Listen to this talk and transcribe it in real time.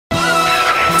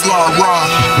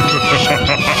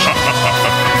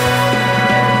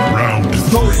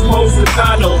Post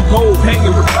Stefano, gold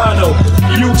hanging Ricano.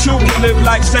 You too can live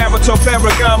like Salvatore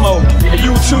Ferragamo.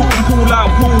 You too can pull out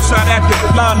poolside at the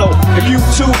Milano. If you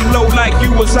too low like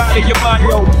you was out of your mind,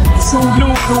 yo. Soon knew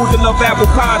to love apple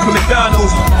pie from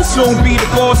McDonald's. Soon be the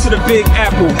boss of the Big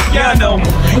Apple. Yeah, I know.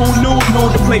 Who knew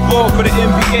to play ball for the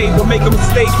NBA? But make a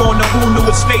mistake on the who knew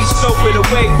stage, so it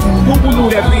away. Who knew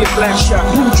that being black shot?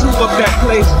 Who drew up that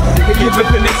play? They give it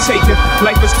and they take it.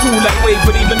 Life is cool that way,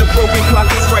 but even a broken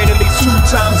clock is right at least 2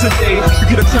 times a day. You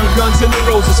could have turned guns into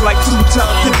roses like 2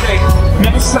 times a day.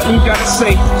 Never something you gotta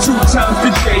say 2 times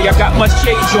a day. I got my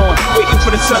shades on, waiting for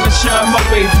the sun to shine my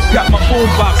way. Got my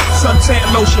boombox, suntan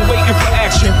lotion, waiting for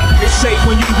action. They say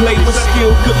when you play with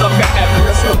skill, good luck I have it.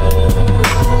 Let's go.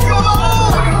 Come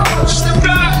on, step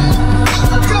back.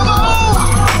 Come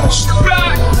on, step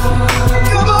back.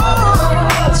 Come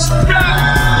on, step back.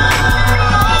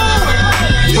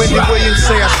 Wendy Williams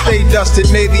say I stay dusted,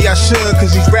 maybe I should,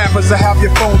 cause these rappers I have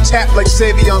your phone tapped like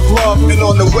Savion's glove. And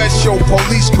on the West Show,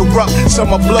 police corrupt, some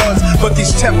are bloods, but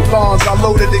these Teflons I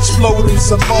loaded, exploding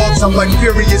some bugs. I'm like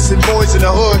furious and boys in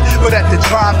the hood, but at the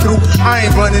drive-thru, I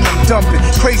ain't running, I'm dumping.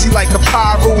 Crazy like a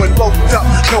pyro and loped up,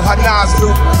 know how Nas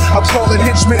do. I'm calling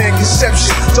henchmen and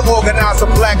conception to organize a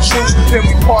black truce. Then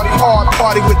we party hard,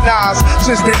 party with Nas,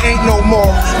 since there ain't no more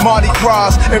Mardi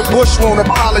Gras. And Bush won't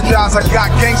apologize, I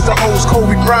got gangsta hoes,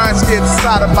 Kobe Bryant scared to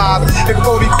sodomize. And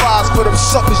 40 cries for them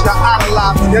suckers that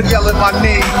idolize. They're yelling my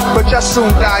name, but y'all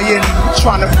soon dying.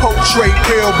 Trying to portray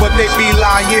real, but they be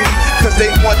lying. Cause they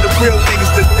want the real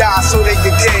niggas to die so they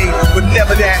can gain. But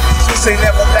never that, this ain't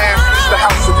never last, it's the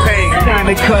house of pain.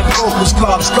 Kinda cut vocals,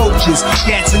 carve sculptures,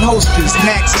 cats and hosters,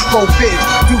 Max and 4 bits,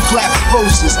 do flat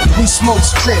roses. We smoke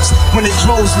strips, when the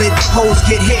drones lit, hoes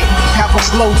get hit. Have a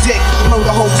blow dick, blow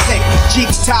the whole thing.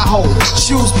 Jeeps Tahoe,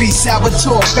 shoes be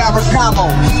Salvatore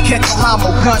Ferragamo. Catch a homo,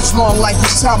 guns long like a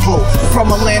tumble. From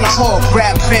Atlanta Hawk,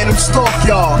 rap phantom stalk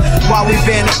y'all. While we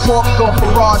ban the pork off a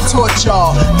raw torch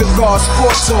y'all. The guards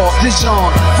force off, vision,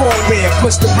 forward,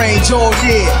 push the range all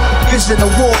year. Vision of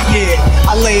war, yeah.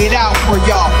 I lay it out for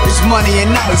y'all. It's money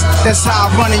and nice, that's how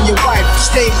I run in your wife.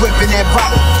 Stay whipping that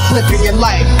bottle, flipping your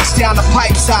life. It's down the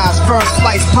pipe size, burn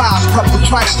slice pies. Couple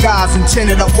trash guys and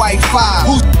tinted up white five.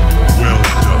 Well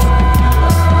done.